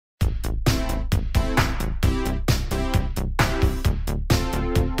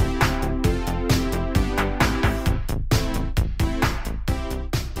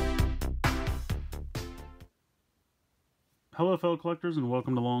Hello fellow collectors and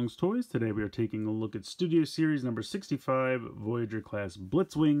welcome to Long's Toys. Today we are taking a look at Studio Series number 65, Voyager class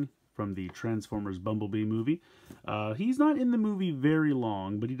Blitzwing from the Transformers Bumblebee movie. He's not in the movie very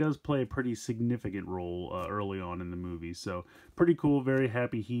long, but he does play a pretty significant role early on in the movie. So pretty cool, very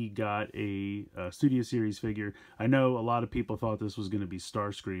happy he got a Studio Series figure. I know a lot of people thought this was going to be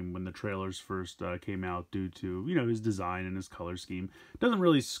Starscream when the trailers first came out due to, you know, his design and his color scheme. Doesn't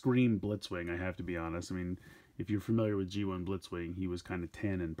really scream Blitzwing, I have to be honest. I mean, if you're familiar with G1 Blitzwing, he was kind of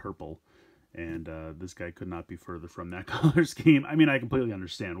tan and purple, and this guy could not be further from that color scheme. I mean, I completely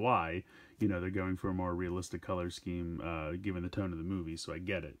understand why. You know, they're going for a more realistic color scheme given the tone of the movie, so I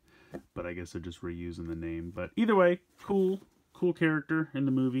get it. But I guess they're just reusing the name. But either way, cool character in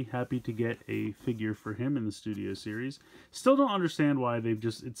the movie. Happy to get a figure for him in the Studio Series. Still don't understand why they've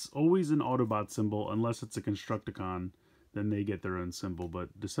just... It's always an Autobot symbol, unless it's a Constructicon. Then they get their own symbol,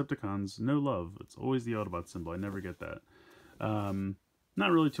 but Decepticons, no love. It's always the Autobot symbol. I never get that.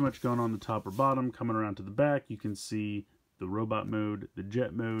 Not really too much going on the top or bottom. Coming around to the back, you can see the robot mode, the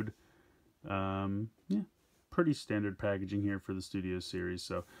jet mode. Yeah, pretty standard packaging here for the Studio Series.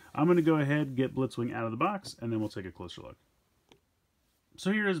 So I'm going to go ahead and get Blitzwing out of the box, and then we'll take a closer look.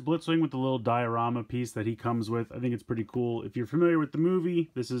 So here is Blitzwing with the little diorama piece that he comes with. I think it's pretty cool. If you're familiar with the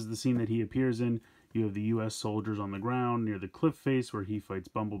movie, this is the scene that he appears in. You have the U.S. soldiers on the ground near the cliff face where he fights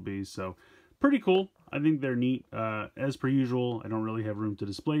bumblebees. So pretty cool. I think they're neat. As per usual, I don't really have room to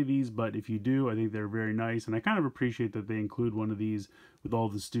display these, but if you do, I think they're very nice. And I kind of appreciate that they include one of these with all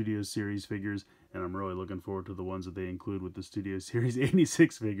the Studio Series figures. And I'm really looking forward to the ones that they include with the Studio Series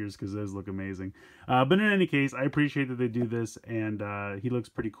 86 figures, because those look amazing. But in any case, I appreciate that they do this, and he looks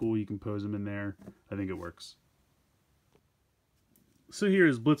pretty cool. You can pose him in there. I think it works. So here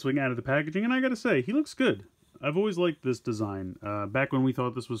is Blitzwing out of the packaging, and I gotta say, he looks good. I've always liked this design. Back when we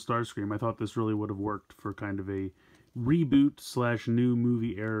thought this was Starscream, I thought this really would have worked for kind of a reboot / new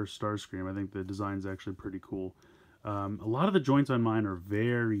movie era Starscream. I think the design's actually pretty cool. A lot of the joints on mine are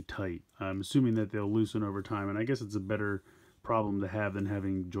very tight. I'm assuming that they'll loosen over time, and I guess it's a better problem to have than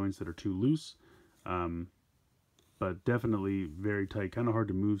having joints that are too loose. But definitely very tight, kind of hard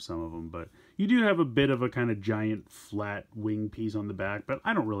to move some of them. But you do have a bit of a kind of giant flat wing piece on the back, but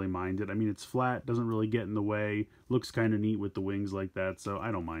I don't really mind it. I mean, it's flat, doesn't really get in the way, looks kind of neat with the wings like that, so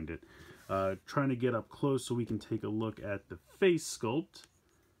I don't mind it. Trying to get up close so we can take a look at the face sculpt.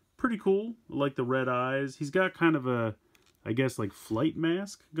 Pretty cool, I like the red eyes. He's got kind of a, I guess, like flight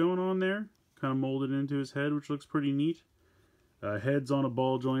mask going on there, kind of molded into his head, which looks pretty neat. Head's on a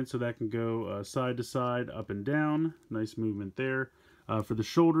ball joint, so that can go side to side, up and down. Nice movement there. For the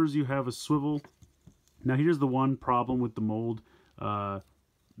shoulders, you have a swivel. Now, here's the one problem with the mold.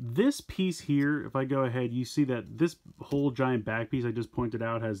 This piece here, if I go ahead, you see that this whole giant back piece I just pointed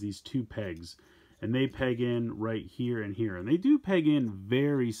out has these two pegs. And they peg in right here and here. And they do peg in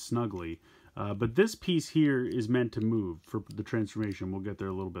very snugly. But this piece here is meant to move for the transformation. We'll get there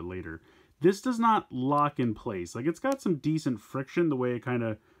a little bit later. This does not lock in place. Like, it's got some decent friction the way it kind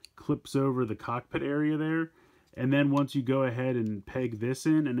of clips over the cockpit area there. And then once you go ahead and peg this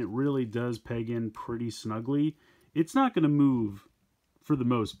in, and it really does peg in pretty snugly, it's not going to move for the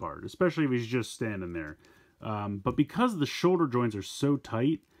most part, especially if he's just standing there. But because the shoulder joints are so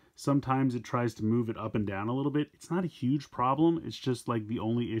tight, sometimes it tries to move it up and down a little bit. It's not a huge problem. It's just like the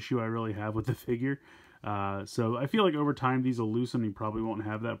only issue I really have with the figure. So I feel like over time these will loosen. You probably won't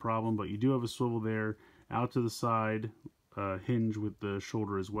have that problem, but you do have a swivel there, out to the side, hinge with the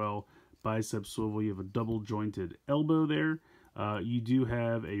shoulder as well, bicep swivel. You have a double jointed elbow there. You do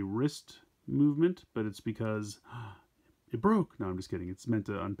have a wrist movement, but it's because it broke. No, I'm just kidding. It's meant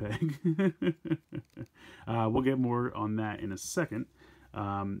to unpeg. We'll get more on that in a second.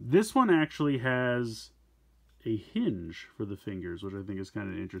 This one actually has a hinge for the fingers, which I think is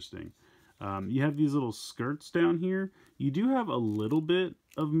kind of interesting. You have these little skirts down here. You do have a little bit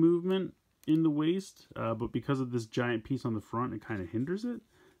of movement in the waist, but because of this giant piece on the front, it kind of hinders it.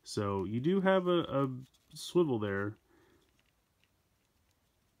 So you do have a swivel there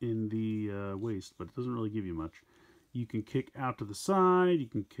in the waist, but it doesn't really give you much. You can kick out to the side, you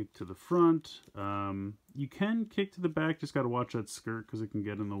can kick to the front, you can kick to the back, just got to watch that skirt because it can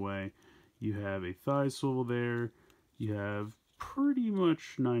get in the way. You have a thigh swivel there, you have pretty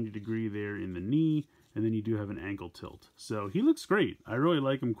much 90-degree there in the knee, and then you do have an ankle tilt. So he looks great. I really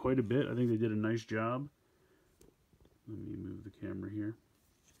like him quite a bit. I think they did a nice job. Let me move the camera here.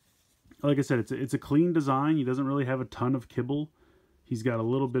 Like I said, it's a clean design. He doesn't really have a ton of kibble. He's got a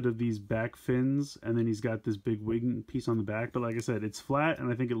little bit of these back fins, and then he's got this big wing piece on the back. But like I said, it's flat,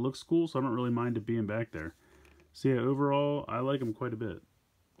 and I think it looks cool, so I don't really mind it being back there. So yeah, overall, I like him quite a bit.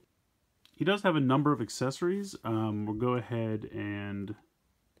 He does have a number of accessories. We'll go ahead and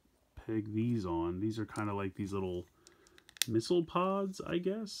peg these on. These are kind of like these little missile pods, I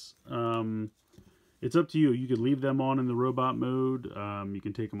guess. It's up to you. You could leave them on in the robot mode. You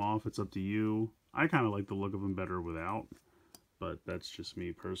can take them off. It's up to you. I kind of like the look of them better without, but that's just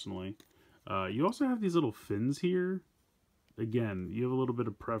me personally. You also have these little fins here. Again, you have a little bit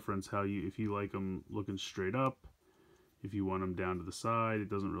of preference if you like them looking straight up, if you want them down to the side, it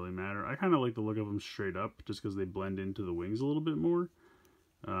doesn't really matter. I kind of like the look of them straight up just because they blend into the wings a little bit more.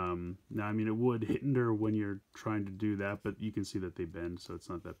 Now, I mean, it would hinder when you're trying to do that, but you can see that they bend, so it's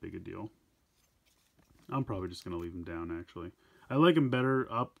not that big a deal. I'm probably just going to leave them down, actually. I like them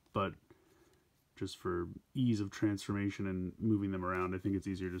better up, but just for ease of transformation and moving them around, I think it's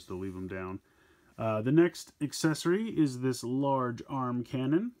easier just to leave them down. The next accessory is this large arm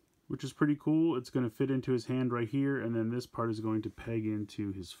cannon, which is pretty cool. It's going to fit into his hand right here, and then this part is going to peg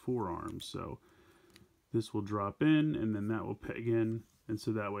into his forearm. So this will drop in, and then that will peg in, and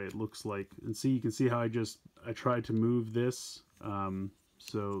so that way it looks like, and see, you can see how I tried to move this,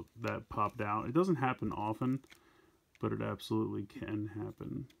 so that popped out. It doesn't happen often, but it absolutely can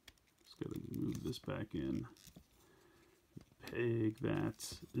happen. Just got to move this back in. Peg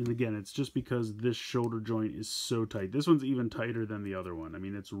that. And again, it's just because this shoulder joint is so tight. This one's even tighter than the other one. I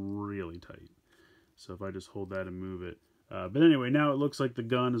mean, it's really tight. So if I just hold that and move it. But anyway, now it looks like the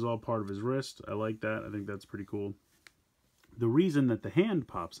gun is all part of his wrist. I like that. I think that's pretty cool. The reason that the hand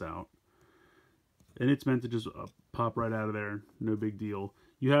pops out, and it's meant to just pop right out of there, no big deal.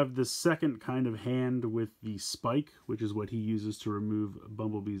 You have the second kind of hand with the spike, which is what he uses to remove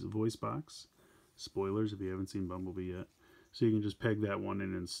Bumblebee's voice box. Spoilers if you haven't seen Bumblebee yet. So you can just peg that one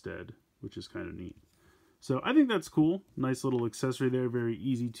in instead, which is kind of neat. So I think that's cool. Nice little accessory there. Very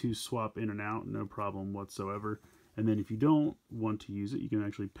easy to swap in and out. No problem whatsoever. And then if you don't want to use it, you can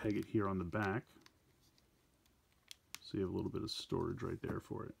actually peg it here on the back. So you have a little bit of storage right there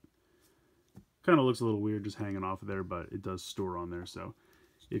for it. Kind of looks a little weird just hanging off of there, but it does store on there. So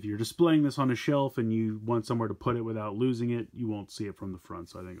if you're displaying this on a shelf and you want somewhere to put it without losing it, you won't see it from the front.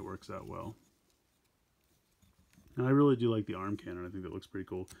 So I think it works out well. And I really do like the arm cannon. I think that looks pretty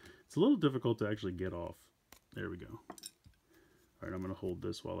cool. It's a little difficult to actually get off. There we go. All right, I'm going to hold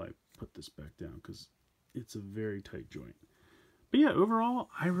this while I put this back down because it's a very tight joint. But yeah, overall,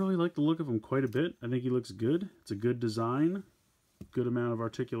 I really like the look of him quite a bit. I think he looks good. It's a good design, good amount of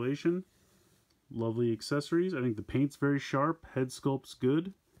articulation, lovely accessories. I think the paint's very sharp, head sculpt's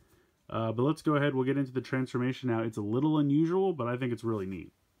good. But let's go ahead. We'll get into the transformation now. It's a little unusual, but I think it's really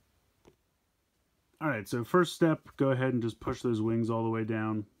neat. Alright, so first step, go ahead and just push those wings all the way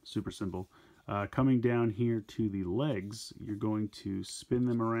down. Super simple. Coming down here to the legs, you're going to spin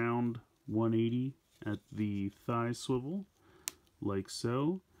them around 180 at the thigh swivel, like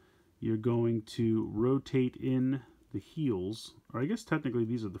so. You're going to rotate in the heels, or I guess technically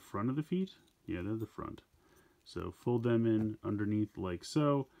these are the front of the feet. Yeah, they're the front. So fold them in underneath like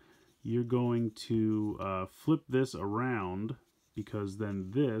so. You're going to flip this around because then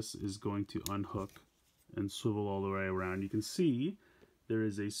this is going to unhook and swivel all the way around. You can see there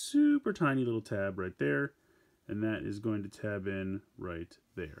is a super tiny little tab right there, and that is going to tab in right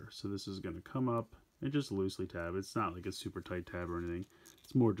there. So this is going to come up and just loosely tab. It's not like a super tight tab or anything.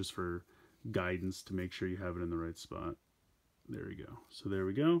 It's more just for guidance to make sure you have it in the right spot. There we go. So there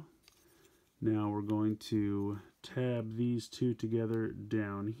we go. Now we're going to tab these two together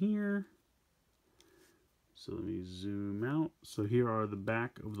down here. So let me zoom out. So here are the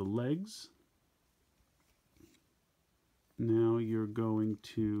back of the legs. Now you're going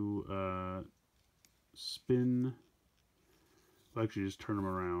to spin, well, actually just turn them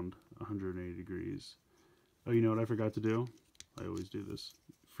around 180 degrees. Oh, you know what I forgot to do? I always do this.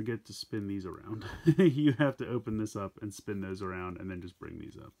 Forget to spin these around. You have to open this up and spin those around and then just bring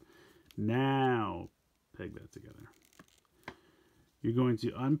these up. Now, peg that together. You're going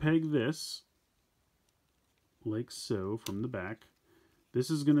to unpeg this, like so, from the back. This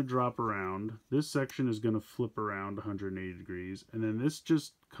is going to drop around. This section is going to flip around 180 degrees. And then this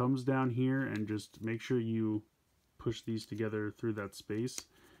just comes down here and just make sure you push these together through that space.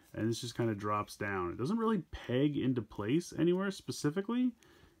 And this just kind of drops down. It doesn't really peg into place anywhere specifically.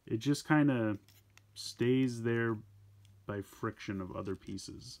 It just kind of stays there by friction of other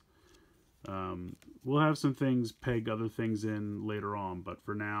pieces. We'll have some things peg other things in later on, but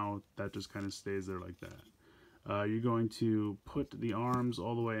for now, that just kind of stays there like that. You're going to put the arms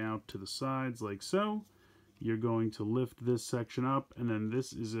all the way out to the sides like so. You're going to lift this section up, and then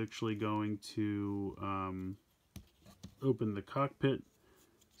this is actually going to open the cockpit,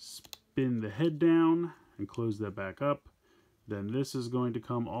 spin the head down, and close that back up. Then this is going to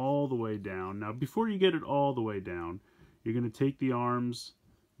come all the way down. Now, before you get it all the way down, you're going to take the arms,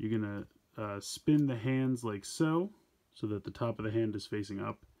 you're going to spin the hands like so that the top of the hand is facing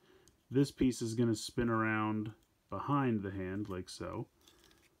up. This piece is going to spin around behind the hand like so.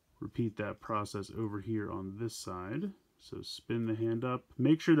 Repeat that process over here on this side. So spin the hand up.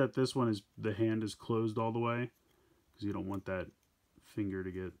 Make sure that this one is, the hand is closed all the way, because you don't want that finger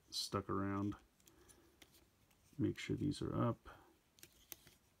to get stuck around. Make sure these are up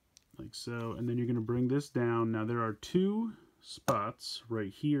like so, and then you're going to bring this down. Now there are two spots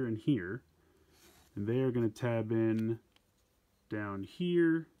right here and here, and they are going to tab in down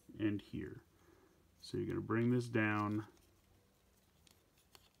here and here. So you're going to bring this down,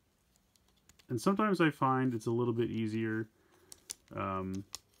 and sometimes I find it's a little bit easier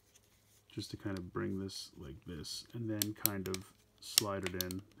just to kind of bring this like this and then kind of slide it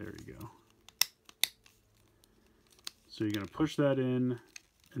in. There you go. So you're going to push that in,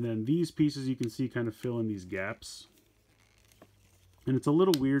 and then these pieces you can see kind of fill in these gaps. And it's a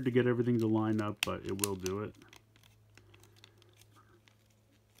little weird to get everything to line up, but it will do it.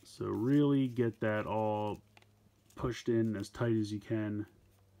 So really get that all pushed in as tight as you can.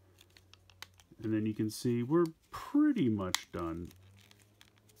 And then you can see we're pretty much done.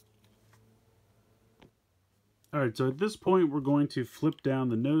 Alright, so at this point we're going to flip down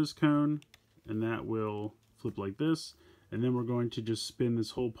the nose cone, and that will flip like this. And then we're going to just spin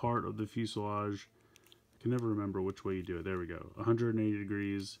this whole part of the fuselage. I can never remember which way you do it. There we go. 180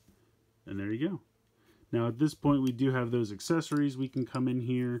 degrees. And there you go. Now at this point we do have those accessories. We can come in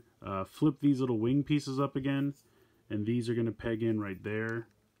here, flip these little wing pieces up again. And these are going to peg in right there.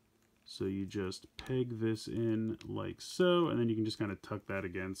 So you just peg this in like so. And then you can just kind of tuck that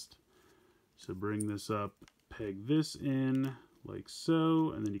against. So bring this up, peg this in like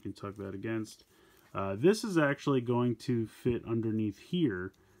so. And then you can tuck that against. This is actually going to fit underneath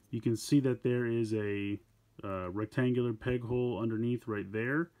here. You can see that there is a rectangular peg hole underneath right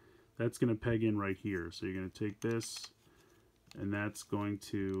there. That's going to peg in right here. So you're going to take this, and that's going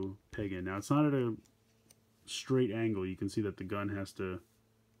to peg in. Now it's not at a straight angle. You can see that the gun has to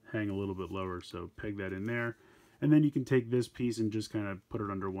hang a little bit lower. So peg that in there. And then you can take this piece and just kind of put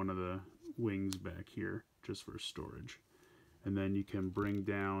it under one of the wings back here just for storage. And then you can bring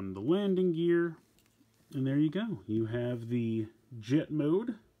down the landing gear. And there you go. You have the jet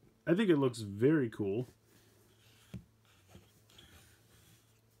mode. I think it looks very cool.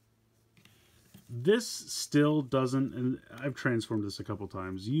 This still doesn't, and I've transformed this a couple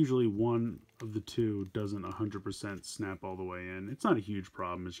times, usually one of the two doesn't 100% snap all the way in. It's not a huge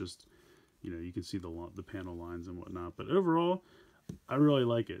problem. It's just, you know, you can see the panel lines and whatnot. But overall, I really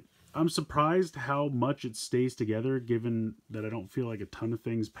like it. I'm surprised how much it stays together, given that I don't feel like a ton of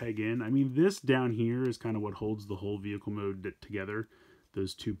things peg in. I mean, this down here is kind of what holds the whole vehicle mode together,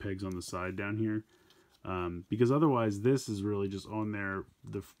 those two pegs on the side down here. Because otherwise, this is really just on there,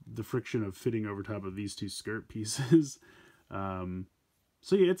 the friction of fitting over top of these two skirt pieces.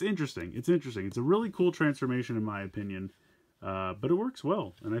 So yeah, it's interesting. It's interesting. It's a really cool transformation in my opinion, but it works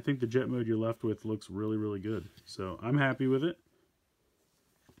well. And I think the jet mode you're left with looks really, really good. So I'm happy with it.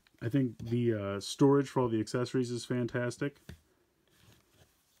 I think the storage for all the accessories is fantastic.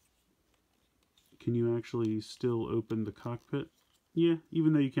 Can you actually still open the cockpit? Yeah,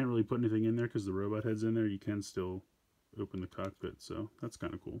 even though you can't really put anything in there because the robot head's in there, you can still open the cockpit, so that's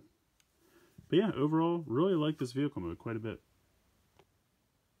kind of cool. But yeah, overall, really like this vehicle mode quite a bit.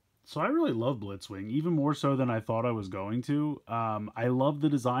 So I really love Blitzwing, even more so than I thought I was going to. I love the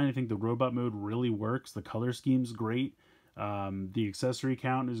design. I think the robot mode really works. The color scheme's great. The accessory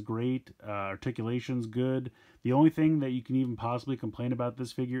count is great. Articulation's good. The only thing that you can even possibly complain about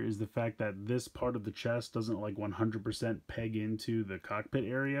this figure is the fact that this part of the chest doesn't like 100% peg into the cockpit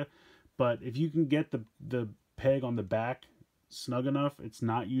area. But if you can get the peg on the back snug enough, it's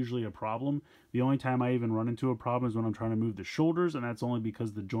not usually a problem. The only time I even run into a problem is when I'm trying to move the shoulders, and that's only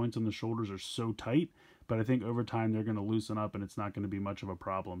because the joints on the shoulders are so tight. But I think over time they're going to loosen up and it's not going to be much of a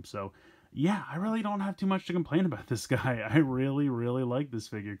problem. So yeah, I really don't have too much to complain about this guy. I really, really like this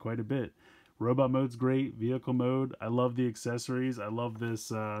figure quite a bit. Robot mode's great. Vehicle mode, I love the accessories. I love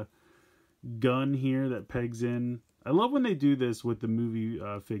this gun here that pegs in. I love when they do this with the movie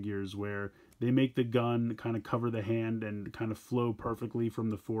figures where they make the gun kind of cover the hand and kind of flow perfectly from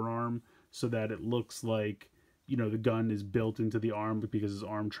the forearm so that it looks like, you know, the gun is built into the arm because his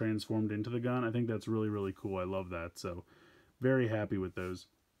arm transformed into the gun. I think that's really, really cool. I love that. So very happy with those.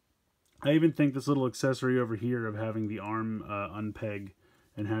 I even think this little accessory over here of having the arm unpeg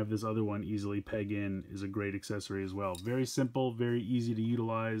and have this other one easily peg in is a great accessory as well. Very simple, very easy to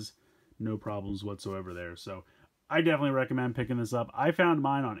utilize, no problems whatsoever there. So I definitely recommend picking this up. I found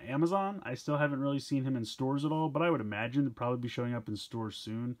mine on Amazon. I still haven't really seen him in stores at all, but I would imagine they'll probably be showing up in stores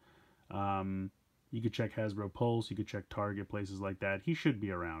soon. You could check Hasbro Pulse, you could check Target, places like that. He should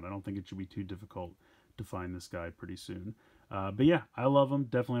be around. I don't think it should be too difficult to find this guy pretty soon. But yeah, I love him.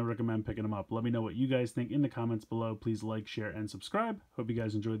 Definitely recommend picking him up. Let me know what you guys think in the comments below. Please like, share, and subscribe. Hope you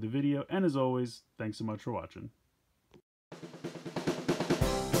guys enjoyed the video. And as always, thanks so much for watching.